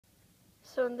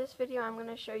So in this video I'm going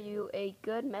to show you a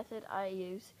good method I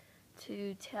use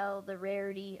to tell the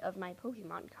rarity of my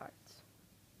Pokemon cards.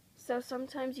 So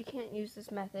sometimes you can't use this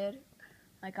method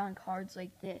like on cards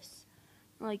like this.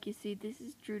 Like you see, this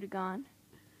is Druddigon,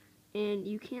 and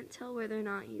you can't tell whether or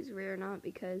not he's rare or not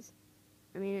because,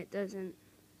 I mean, it doesn't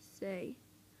say,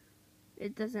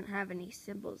 it doesn't have any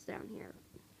symbols down here.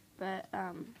 But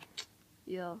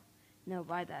you'll know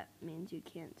why that means you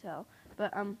can't tell.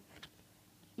 But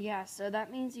yeah, so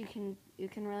that means you can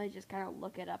really just kind of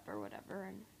look it up or whatever,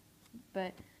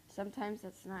 but sometimes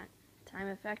that's not time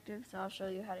effective, so I'll show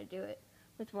you how to do it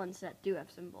with ones that do have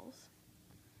symbols.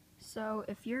 So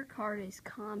if your card is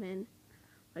common,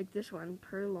 like this one,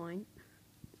 Purloin,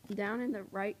 down in the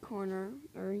right corner,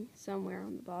 or somewhere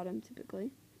on the bottom typically,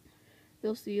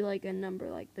 you'll see like a number,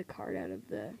 like the card out of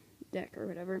the deck or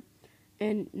whatever,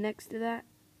 and next to that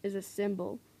is a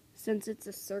symbol. Since it's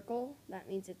a circle, that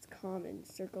means it's common.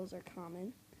 Circles are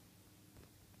common.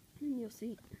 And you'll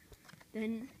see.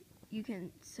 Then you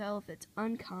can tell if it's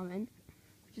uncommon,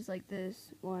 which is like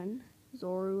this one,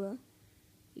 Zorua.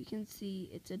 You can see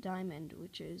it's a diamond,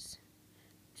 which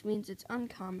means it's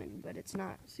uncommon, but it's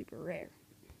not super rare.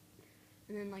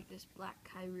 And then like this black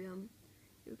Kyrium,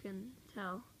 you can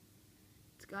tell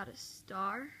it's got a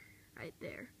star right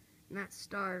there. And that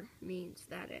star means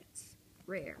that it's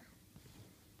rare.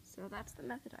 So that's the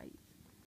method I use.